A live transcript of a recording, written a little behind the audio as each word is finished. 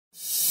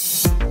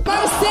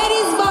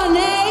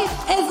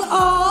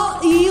are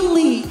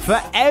elite.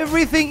 For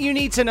everything you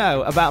need to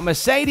know about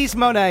Mercedes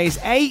Moné's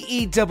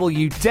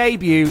AEW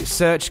debut,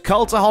 search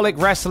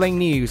Cultaholic Wrestling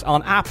News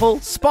on Apple,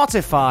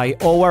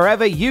 Spotify, or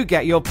wherever you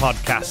get your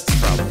podcasts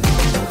from.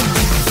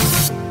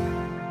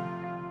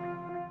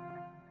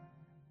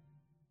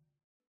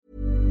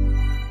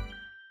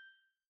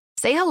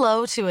 Say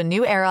hello to a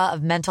new era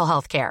of mental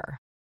health care.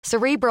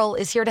 Cerebral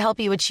is here to help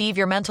you achieve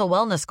your mental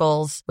wellness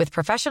goals with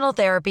professional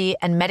therapy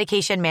and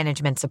medication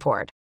management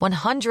support.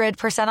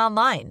 100%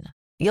 online.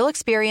 You'll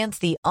experience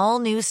the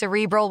all-new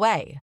Cerebral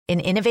Way,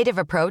 an innovative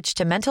approach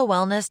to mental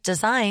wellness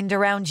designed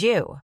around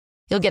you.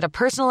 You'll get a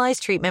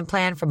personalized treatment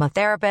plan from a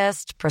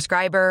therapist,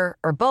 prescriber,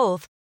 or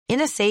both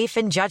in a safe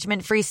and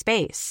judgment-free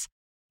space.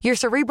 Your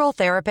Cerebral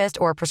therapist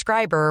or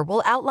prescriber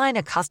will outline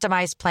a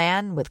customized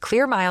plan with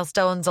clear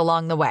milestones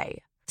along the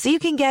way, so you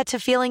can get to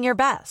feeling your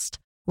best.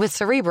 With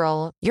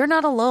Cerebral, you're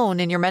not alone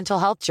in your mental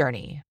health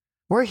journey.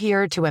 We're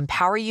here to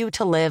empower you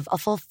to live a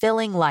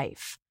fulfilling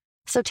life.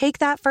 So take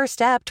that first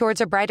step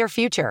towards a brighter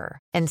future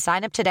and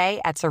sign up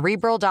today at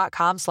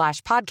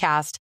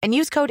Cerebral.com/podcast and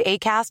use code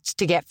ACAST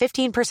to get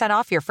 15%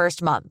 off your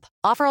first month.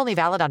 Offer only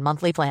valid on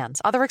monthly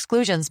plans. Other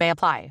exclusions may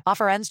apply.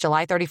 Offer ends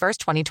July 31st,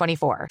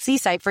 2024. See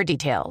site for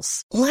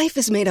details. Life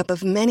is made up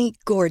of many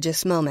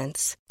gorgeous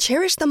moments.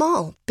 Cherish them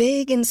all,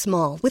 big and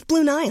small, with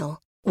Blue Nile.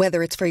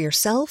 Whether it's for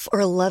yourself or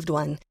a loved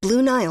one,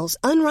 Blue Nile's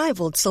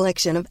unrivaled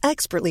selection of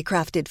expertly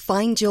crafted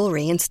fine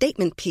jewelry and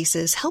statement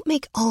pieces help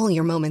make all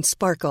your moments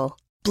sparkle.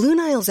 Blue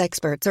Nile's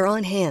experts are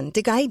on hand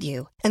to guide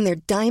you, and their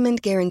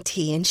diamond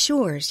guarantee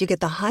ensures you get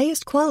the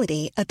highest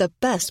quality at the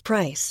best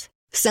price.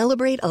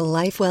 Celebrate a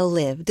life well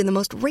lived in the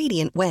most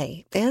radiant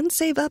way and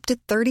save up to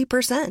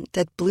 30%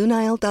 at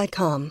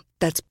BlueNile.com.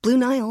 That's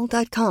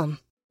BlueNile.com.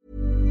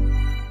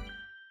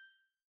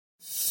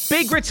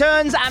 Big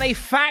returns and a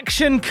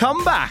faction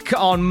comeback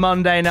on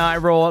Monday Night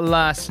Raw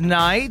last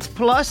night.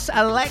 Plus,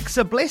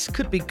 Alexa Bliss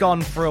could be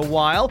gone for a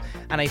while,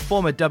 and a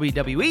former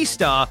WWE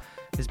star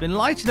has been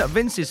lighting up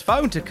Vince's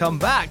phone to come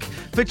back.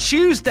 For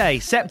Tuesday,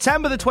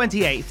 September the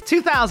 28th,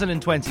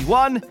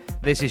 2021,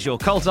 this is your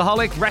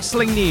Cultaholic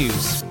Wrestling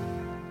News.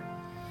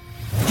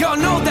 Y'all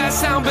know that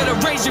sound, better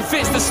raise your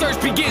fist. The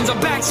search begins. I'm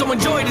back, so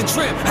enjoy the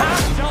trip.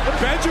 Shelton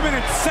Benjamin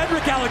and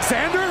Cedric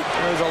Alexander.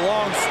 There's a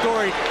long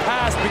storied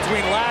past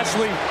between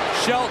Lashley,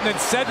 Shelton, and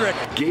Cedric.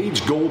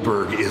 Gage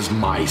Goldberg is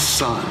my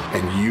son,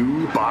 and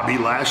you, Bobby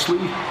Lashley,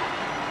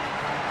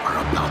 are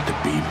about to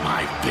be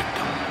my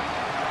victim.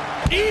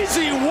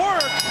 Easy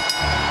work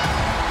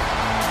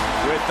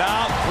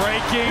without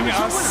breaking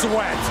a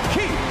sweat.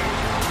 Keith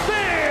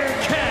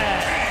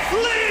Bearcat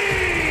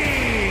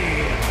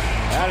Lee.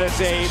 That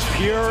is a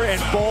pure and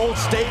bold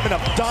statement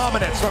of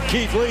dominance from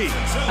Keith Lee.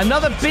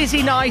 Another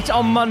busy night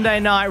on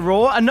Monday Night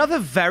Raw. Another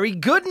very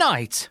good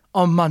night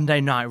on Monday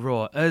Night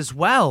Raw as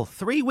well.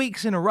 3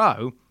 weeks in a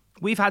row,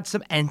 we've had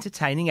some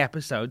entertaining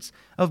episodes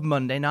of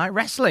Monday Night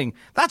Wrestling.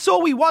 That's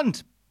all we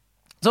want.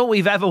 It's all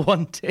we've ever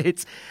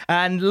wanted,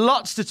 and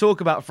lots to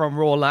talk about from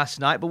Raw last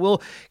night, but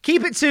we'll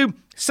keep it to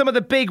some of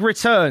the big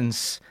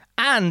returns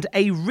and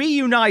a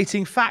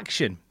reuniting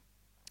faction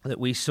that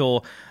we saw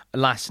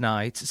last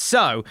night.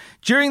 So,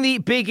 during the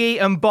Big E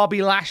and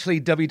Bobby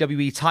Lashley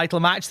WWE title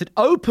match that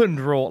opened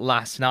Raw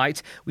last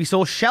night, we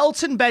saw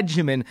Shelton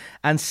Benjamin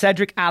and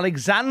Cedric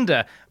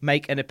Alexander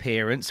make an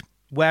appearance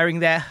wearing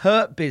their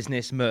Hurt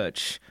Business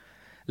merch,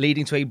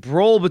 leading to a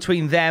brawl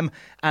between them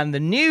and The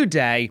New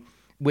Day,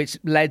 which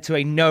led to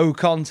a no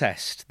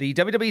contest. The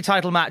WWE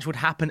title match would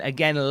happen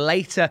again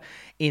later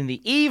in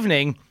the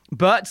evening,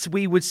 but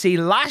we would see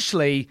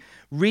Lashley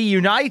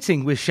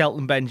reuniting with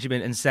Shelton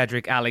Benjamin and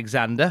Cedric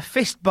Alexander,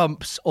 fist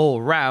bumps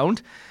all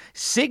round,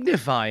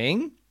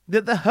 signifying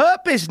that the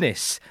Hurt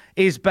Business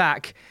is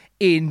back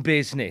in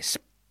business.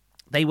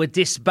 They were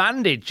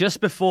disbanded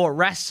just before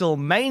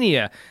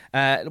WrestleMania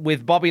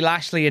with Bobby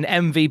Lashley and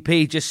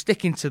MVP just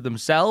sticking to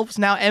themselves.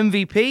 Now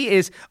MVP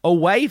is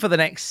away for the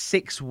next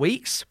 6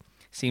 weeks.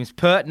 Seems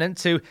pertinent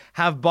to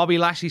have Bobby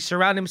Lashley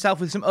surround himself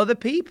with some other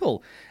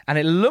people. And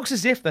it looks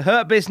as if the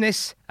Hurt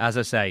Business, as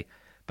I say,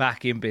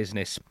 back in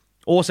business.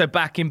 Also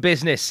back in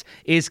business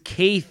is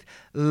Keith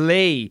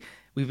Lee.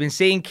 We've been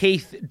seeing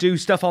Keith do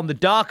stuff on the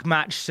dark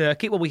match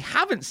circuit. Well, we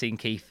haven't seen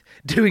Keith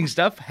doing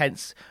stuff,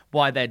 hence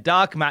why they're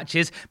dark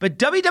matches. But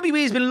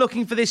WWE has been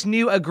looking for this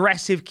new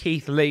aggressive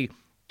Keith Lee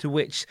to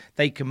which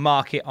they can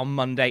market on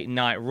Monday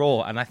Night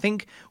Raw. And I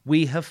think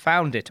we have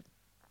found it,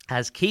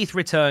 as Keith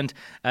returned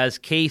as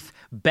Keith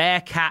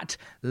Bearcat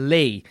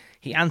Lee.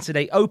 He answered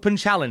an open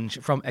challenge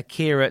from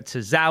Akira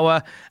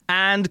Tozawa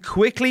and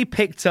quickly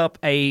picked up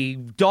a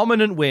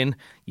dominant win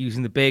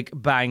using the Big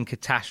Bang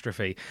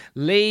Catastrophe.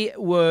 Lee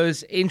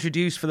was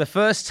introduced for the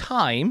first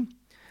time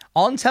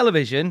on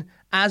television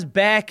as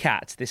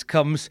Bearcat. This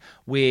comes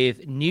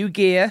with new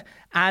gear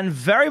and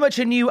very much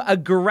a new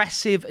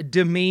aggressive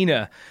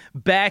demeanor.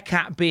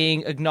 Bearcat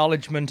being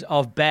acknowledgement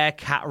of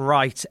Bearcat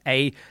Wright,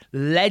 a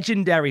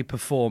legendary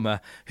performer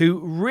who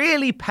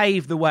really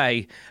paved the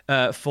way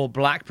for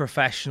black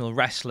professional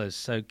wrestlers.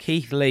 So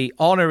Keith Lee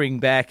honoring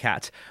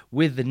Bearcat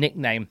with the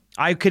nickname.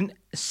 I can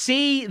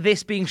see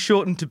this being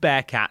shortened to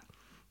Bearcat.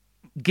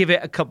 Give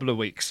it a couple of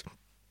weeks.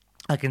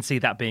 I can see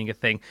that being a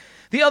thing.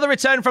 The other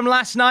return from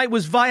last night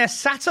was via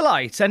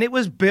satellite, and it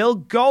was Bill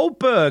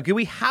Goldberg, who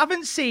we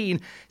haven't seen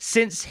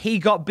since he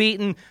got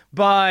beaten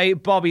by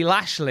Bobby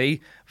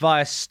Lashley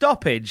via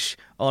stoppage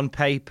on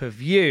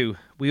pay-per-view.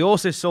 We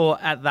also saw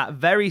at that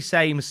very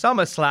same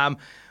SummerSlam,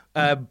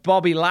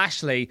 Bobby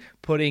Lashley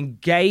putting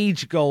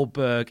Gage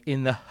Goldberg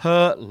in the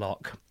Hurt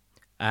Lock.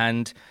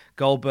 And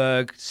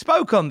Goldberg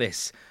spoke on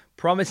this,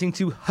 promising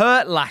to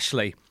hurt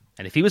Lashley.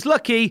 And if he was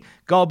lucky,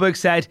 Goldberg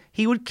said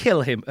he would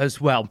kill him as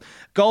well.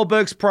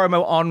 Goldberg's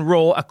promo on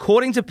Raw,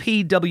 according to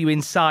PW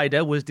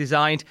Insider, was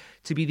designed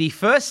to be the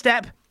first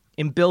step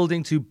in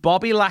building to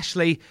Bobby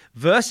Lashley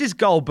versus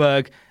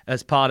Goldberg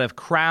as part of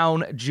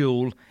Crown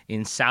Jewel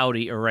in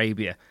Saudi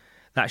Arabia.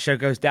 That show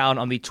goes down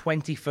on the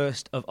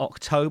 21st of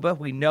October.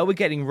 We know we're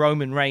getting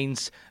Roman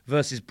Reigns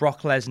versus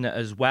Brock Lesnar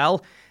as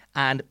well.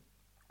 And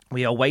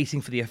we are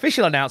waiting for the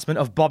official announcement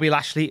of Bobby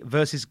Lashley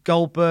versus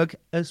Goldberg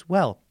as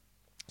well.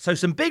 So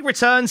some big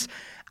returns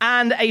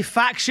and a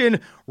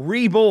faction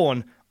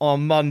reborn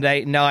on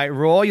Monday Night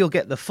Raw. You'll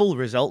get the full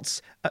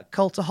results at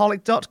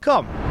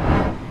Cultaholic.com.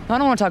 I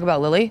don't want to talk about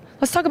Lily.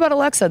 Let's talk about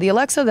Alexa. The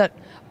Alexa that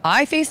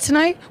I faced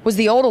tonight was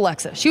the old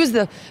Alexa. She was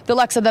the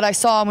Alexa that I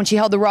saw when she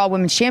held the Raw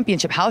Women's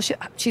Championship.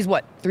 She's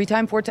what,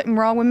 3-time, 4-time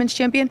Raw Women's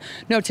Champion?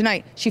 No,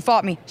 tonight, she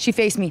fought me. She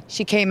faced me.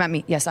 She came at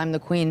me. Yes, I'm the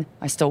queen.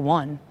 I still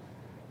won.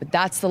 But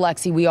that's the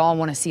Lexi we all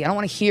want to see. I don't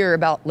want to hear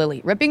about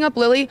Lily. Ripping up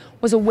Lily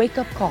was a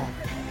wake-up call.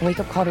 A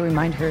wake-up call to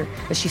remind her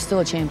that she's still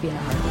a champion.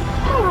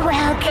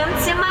 Welcome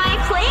to my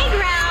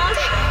playground.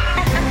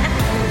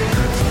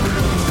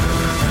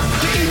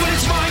 The evil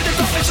is mine, the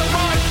darkness is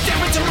mine.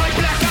 Damn it to my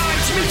black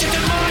eyes, meet you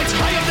tonight.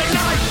 I am the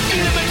night,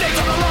 eliminate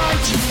on the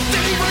light. The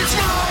evil is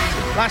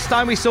mine. Last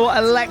time we saw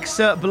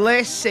Alexa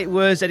Bliss, it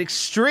was at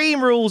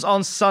Extreme Rules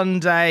on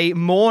Sunday,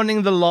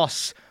 mourning the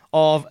loss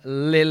of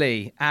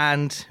Lily.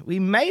 And we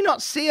may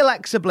not see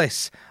Alexa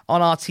Bliss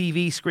on our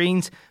TV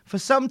screens for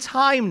some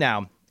time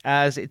now,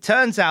 as it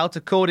turns out,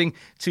 according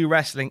to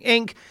Wrestling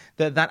Inc.,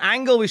 that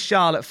angle with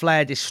Charlotte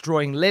Flair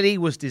destroying Lily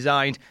was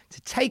designed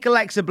to take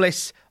Alexa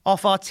Bliss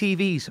off our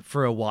TVs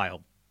for a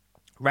while.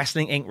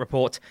 Wrestling Inc.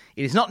 report,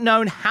 it is not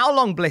known how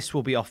long Bliss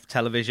will be off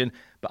television,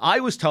 but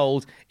I was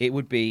told it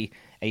would be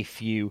a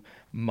few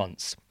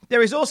months.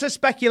 There is also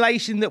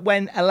speculation that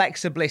when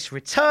Alexa Bliss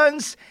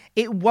returns,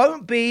 it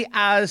won't be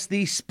as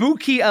the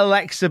spooky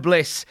Alexa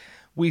Bliss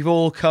we've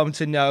all come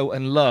to know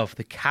and love,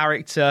 the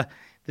character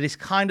that is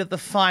kind of the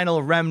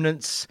final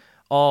remnants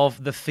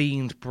of the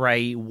Fiend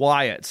Bray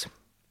Wyatt.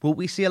 Will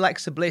we see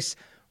Alexa Bliss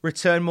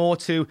return more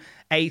to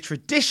a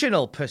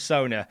traditional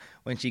persona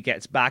when she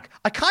gets back?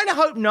 I kind of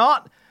hope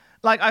not.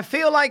 I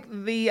feel like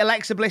the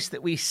Alexa Bliss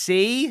that we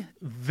see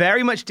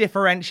very much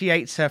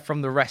differentiates her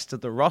from the rest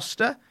of the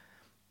roster.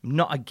 I'm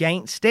not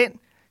against it.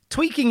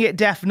 Tweaking it,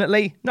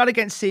 definitely. Not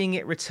against seeing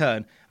it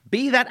return.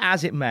 Be that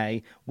as it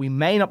may, we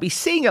may not be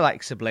seeing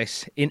Alexa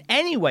Bliss in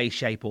any way,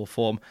 shape, or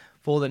form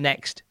for the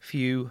next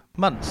few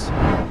months.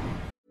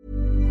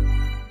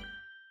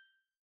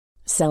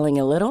 Selling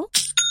a little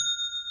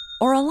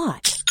or a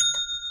lot?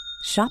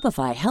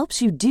 Shopify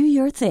helps you do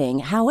your thing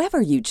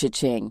however you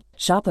cha-ching.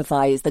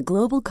 Shopify is the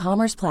global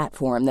commerce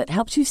platform that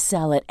helps you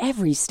sell at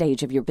every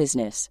stage of your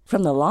business.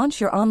 From the launch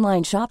your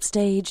online shop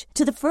stage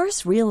to the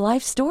first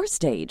real-life store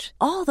stage,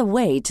 all the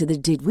way to the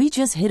did we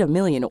just hit a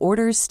million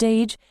orders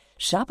stage.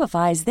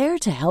 Shopify is there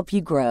to help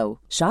you grow.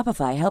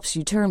 Shopify helps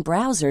you turn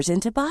browsers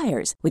into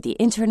buyers with the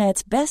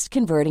internet's best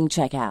converting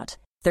checkout.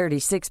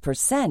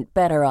 36%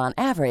 better on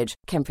average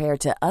compared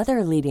to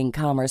other leading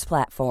commerce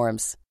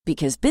platforms.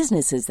 Because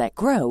businesses that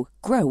grow,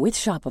 grow with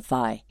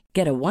Shopify.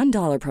 Get a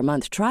 $1 per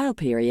month trial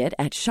period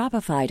at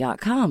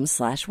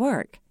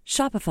shopify.com/work.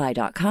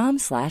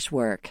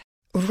 Shopify.com/work.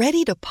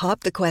 Ready to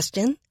pop the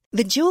question?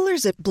 The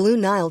jewelers at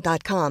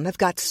BlueNile.com have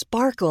got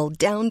sparkle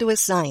down to a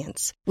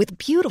science with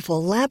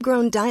beautiful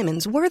lab-grown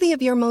diamonds worthy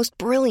of your most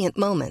brilliant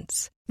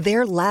moments.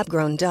 Their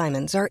lab-grown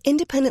diamonds are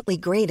independently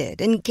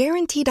graded and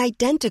guaranteed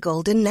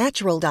identical to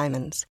natural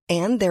diamonds,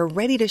 and they're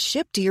ready to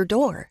ship to your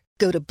door.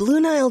 Go to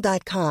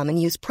BlueNile.com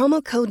and use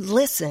promo code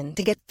LISTEN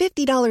to get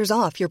 $50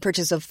 off your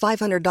purchase of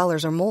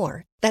 $500 or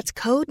more. That's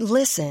code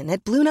LISTEN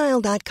at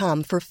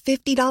BlueNile.com for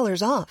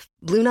 $50 off.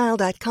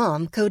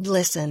 BlueNile.com, code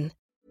LISTEN.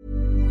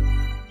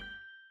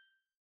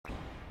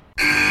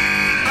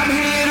 I'm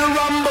here to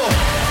rumble.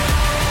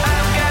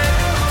 I've got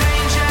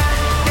danger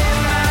in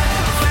my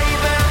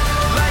favor,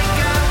 like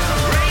a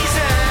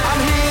razor.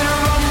 I'm here to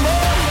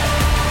rumble.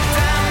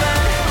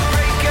 Diamond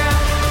breaker,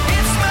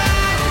 it's my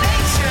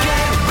nature.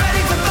 Get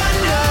ready for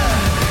thunder.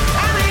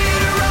 I'm here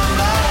to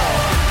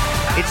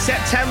rumble. It's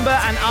set September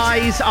and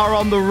eyes are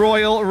on the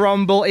Royal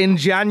Rumble in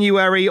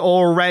January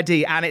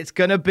already, and it's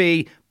going to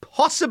be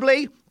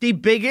possibly the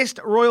biggest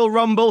Royal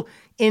Rumble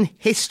in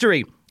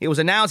history. It was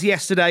announced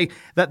yesterday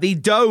that the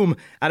Dome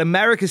at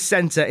America's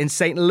Center in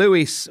St.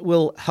 Louis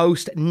will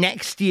host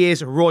next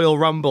year's Royal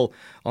Rumble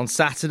on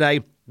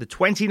Saturday, the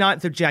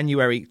 29th of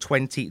January,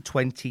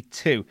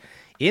 2022.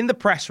 In the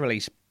press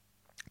release,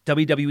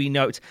 WWE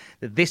notes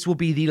that this will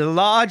be the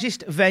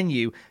largest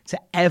venue to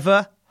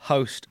ever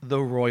host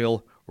the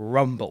Royal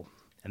Rumble.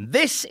 And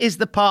this is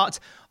the part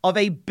of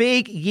a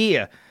big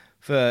year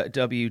for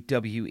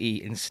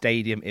WWE in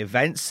stadium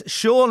events.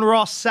 Sean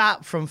Ross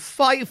Sapp from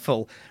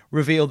Fightful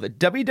revealed that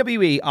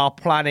WWE are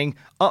planning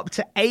up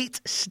to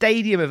 8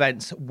 stadium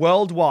events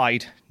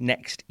worldwide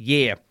next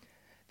year.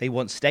 They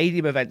want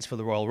stadium events for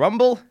the Royal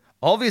Rumble,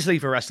 obviously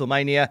for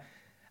WrestleMania,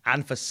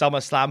 and for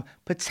SummerSlam,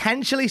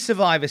 potentially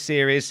Survivor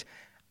Series,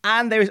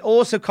 and there is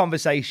also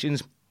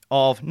conversations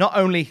of not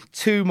only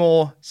 2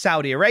 more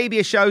Saudi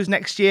Arabia shows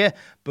next year,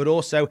 but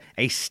also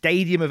a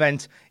stadium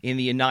event in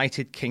the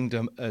United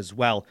Kingdom as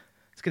well.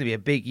 It's going to be a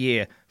big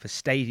year for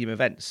stadium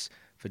events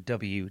for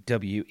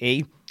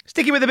WWE.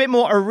 Sticking with a bit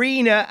more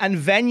arena and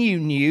venue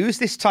news,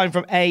 this time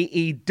from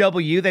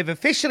AEW, they've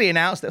officially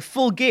announced that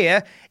Full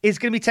Gear is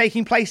going to be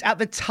taking place at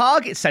the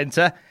Target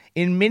Center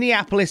in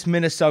Minneapolis,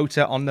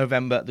 Minnesota on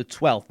November the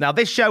 12th. Now,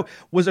 this show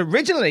was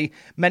originally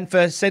meant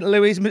for St.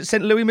 Louis,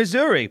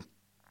 Missouri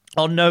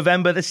on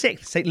November the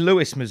 6th. St.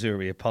 Louis,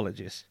 Missouri,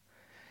 apologies.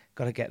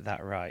 Got to get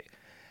that right.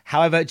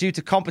 However, due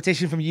to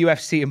competition from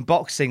UFC and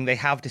boxing, they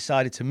have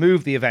decided to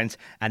move the event,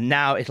 and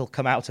now it'll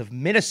come out of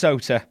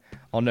Minnesota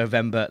on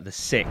November the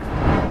 6th.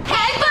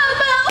 Hey,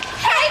 Boo-Boo!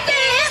 Hey,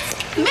 Vince!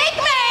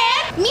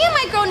 McMahon! Me and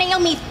my girl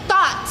Naomi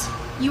thought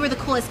you were the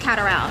coolest cat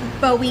around.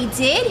 But we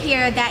did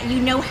hear that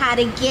you know how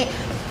to get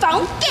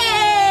funky!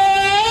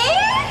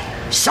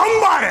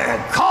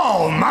 Somebody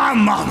call my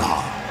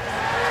mama.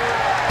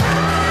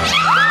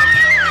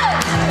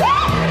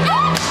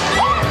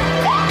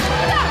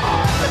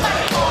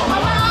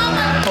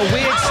 A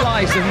weird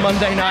slice of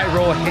Monday Night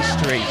Raw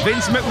history.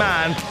 Vince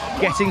McMahon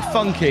getting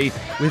funky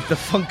with the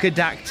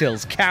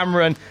Funkadactyls,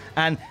 Cameron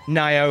and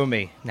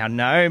Naomi. Now,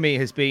 Naomi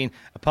has been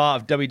a part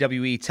of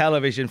WWE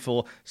television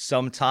for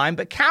some time,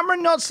 but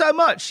Cameron not so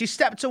much. She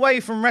stepped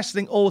away from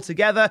wrestling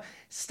altogether,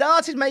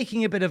 started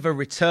making a bit of a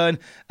return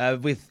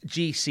with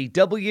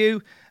GCW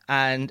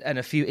and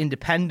a few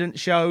independent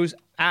shows,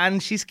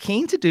 and she's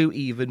keen to do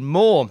even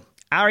more.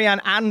 Ariane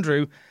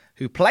Andrew,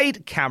 who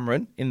played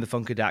Cameron in the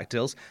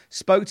Funkadactyls,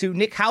 spoke to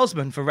Nick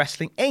Hausman for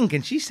Wrestling Inc.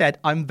 And she said,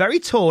 I'm very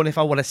torn if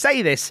I want to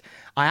say this.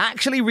 I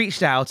actually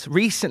reached out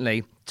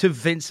recently to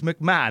Vince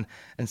McMahon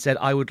and said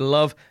I would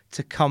love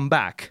to come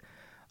back.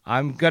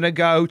 I'm going to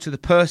go to the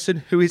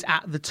person who is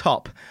at the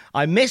top.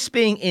 I miss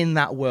being in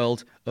that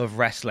world of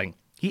wrestling.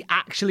 He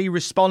actually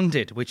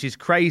responded, which is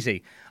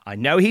crazy. I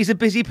know he's a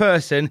busy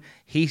person.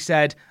 He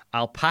said,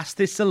 I'll pass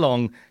this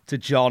along to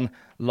John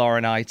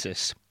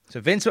Laurinaitis. So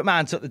Vince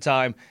McMahon took the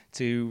time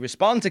to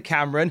respond to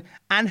Cameron,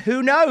 and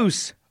who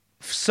knows,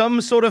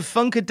 some sort of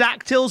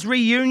Funkadactyls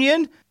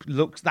reunion?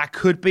 Looks that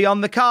could be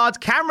on the cards.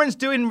 Cameron's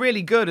doing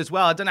really good as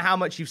well. I don't know how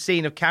much you've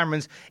seen of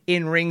Cameron's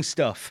in-ring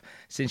stuff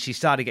since she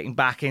started getting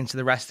back into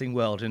the wrestling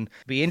world, and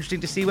it'll be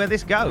interesting to see where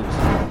this goes.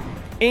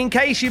 In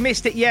case you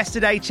missed it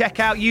yesterday, check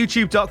out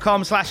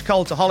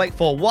youtube.com/Cultaholic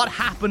for what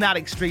happened at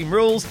Extreme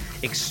Rules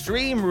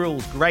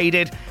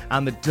Graded,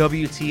 and the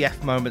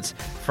WTF moments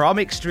from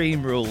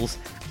Extreme Rules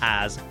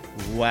as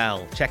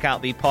well. Check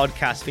out the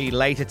podcast feed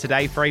later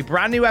today for a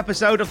brand new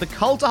episode of the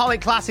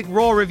Cultaholic Classic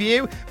Raw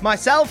Review.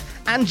 Myself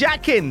and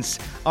Jackins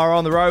are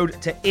on the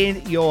road to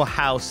In Your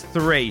House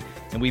 3,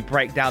 and we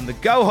break down the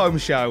go-home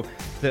show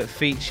that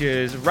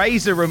features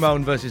Razor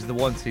Ramon versus the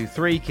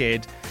 1-2-3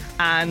 Kid,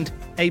 and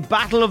a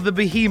battle of the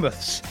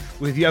behemoths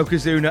with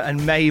Yokozuna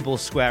and Mabel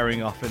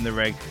squaring off in the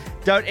ring.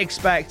 Don't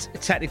expect a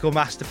technical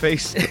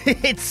masterpiece.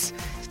 It's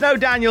no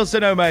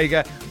Danielson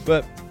Omega,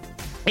 but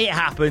it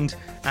happened,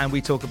 and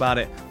we talk about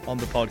it on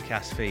the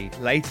podcast feed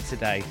later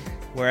today,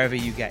 wherever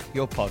you get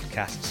your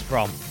podcasts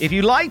from. If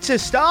you'd like to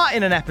start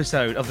in an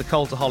episode of the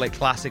Cultaholic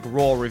Classic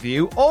Raw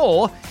Review,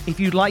 or if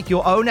you'd like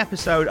your own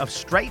episode of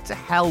Straight to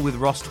Hell with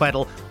Ross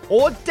Tweddle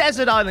or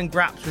Desert Island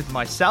Graps with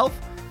myself,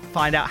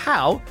 find out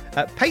how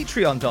at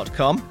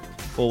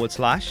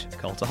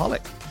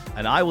patreon.com/Cultaholic.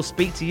 And I will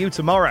speak to you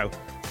tomorrow.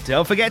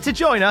 Don't forget to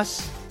join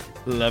us.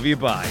 Love you,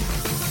 bye.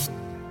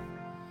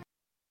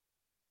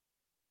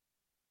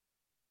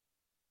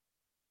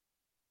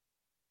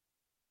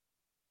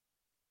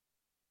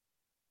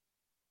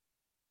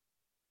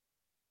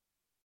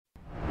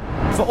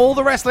 For all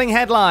the wrestling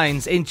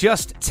headlines in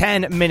just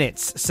 10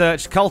 minutes,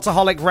 search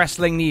Cultaholic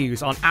Wrestling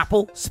News on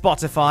Apple,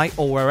 Spotify,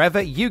 or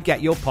wherever you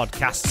get your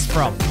podcasts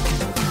from.